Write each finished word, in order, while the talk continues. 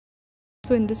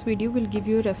So in this video, we'll give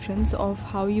you a reference of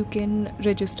how you can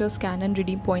register, scan and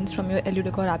redeem points from your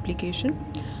Aludecor application.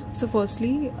 So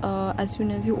firstly, as soon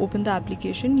as you open the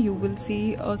application, you will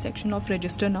see a section of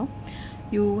register now.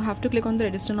 You have to click on the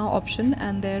register now option,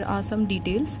 and there are some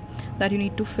details that you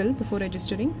need to fill before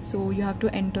registering. So you have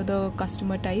to enter the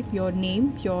customer type, your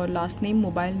name, your last name,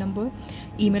 mobile number,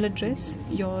 email address,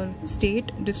 your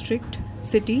state, district,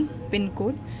 city, pin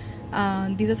code.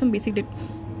 These are some basic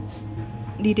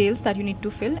details that you need to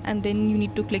fill, and then you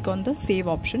need to click on the save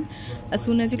option. As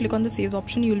soon as you click on the save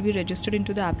option, you will be registered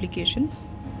into the application.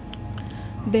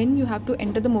 Then you have to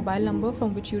enter the mobile number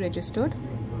from which you registered.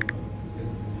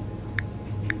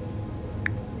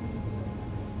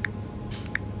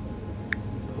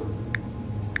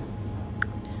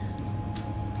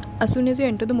 As soon as you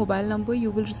enter the mobile number,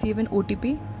 you will receive an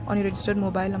OTP on your registered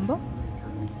mobile number.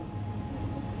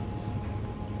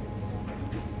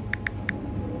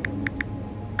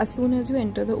 As soon as you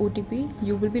enter the OTP,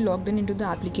 you will be logged into the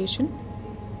application.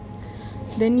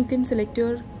 Then you can select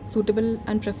your suitable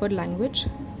and preferred language.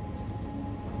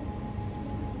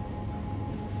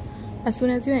 As soon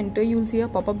as you enter, you will see a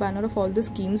pop-up banner of all the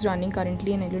schemes running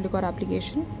currently in Aludecor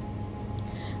application.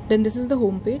 Then this is the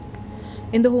home page.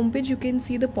 In the home page, you can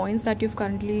see the points that you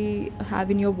currently have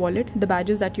in your wallet, the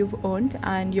badges that you've earned,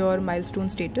 and your milestone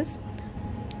status.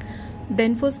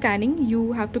 Then for scanning,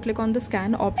 you have to click on the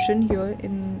scan option here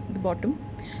in the bottom.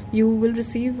 You will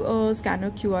receive a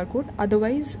scanner QR code.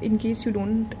 Otherwise, in case you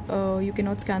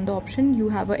cannot scan the option, you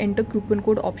have a enter coupon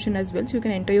code option as well. So you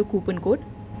can enter your coupon code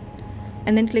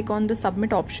and then click on the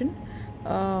submit option.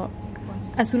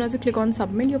 As soon as you click on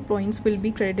submit, your points will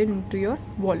be credited into your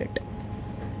wallet.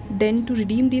 Then to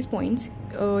redeem these points,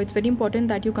 it's very important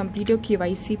that you complete your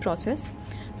KYC process.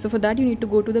 So for that, you need to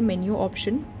go to the menu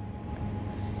option.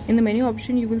 In the menu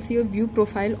option, you will see a view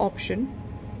profile option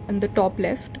in the top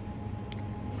left.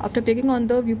 After clicking on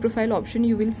the view profile option,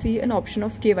 you will see an option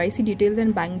of KYC details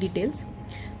and bank details.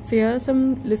 So here are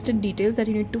some listed details that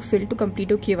you need to fill to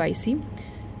complete your KYC,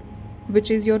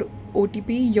 which is your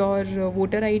OTP, your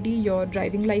voter ID, your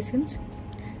driving license.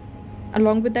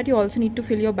 Along with that, you also need to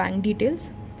fill your bank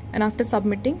details, and after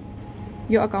submitting,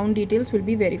 your account details will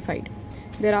be verified.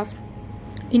 Thereafter,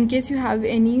 in case you have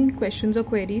any questions or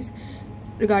queries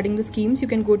regarding the schemes, you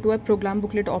can go to a program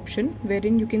booklet option,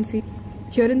 wherein you can see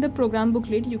here in the program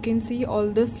booklet, you can see all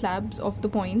the slabs of the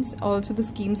points, also the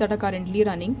schemes that are currently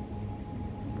running.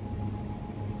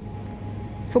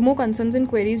 For more concerns and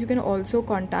queries, you can also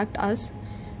contact us.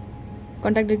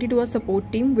 Contact directly to our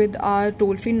support team with our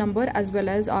toll-free number as well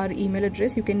as our email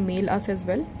address. You can mail us as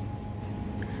well.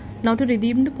 Now to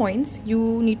redeem the points,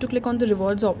 you need to click on the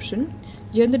rewards option.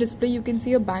 Here in the display, you can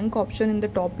see a bank option in the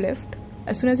top left.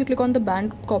 As soon as you click on the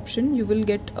bank option, you will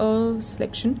get a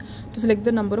selection to select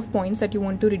the number of points that you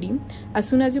want to redeem. As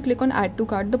soon as you click on add to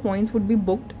cart, the points would be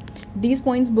booked. These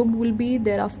points booked will be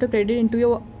thereafter credited into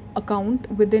your account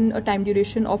within a time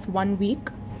duration of 1 week.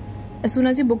 As soon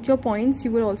as you book your points, you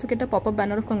will also get a pop-up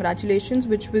banner of congratulations,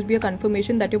 which will be a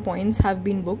confirmation that your points have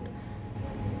been booked.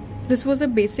 This was a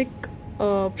basic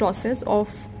process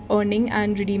of earning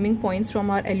and redeeming points from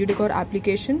our Aludecor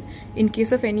application. In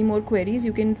case of any more queries,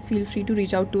 you can feel free to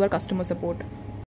reach out to our customer support.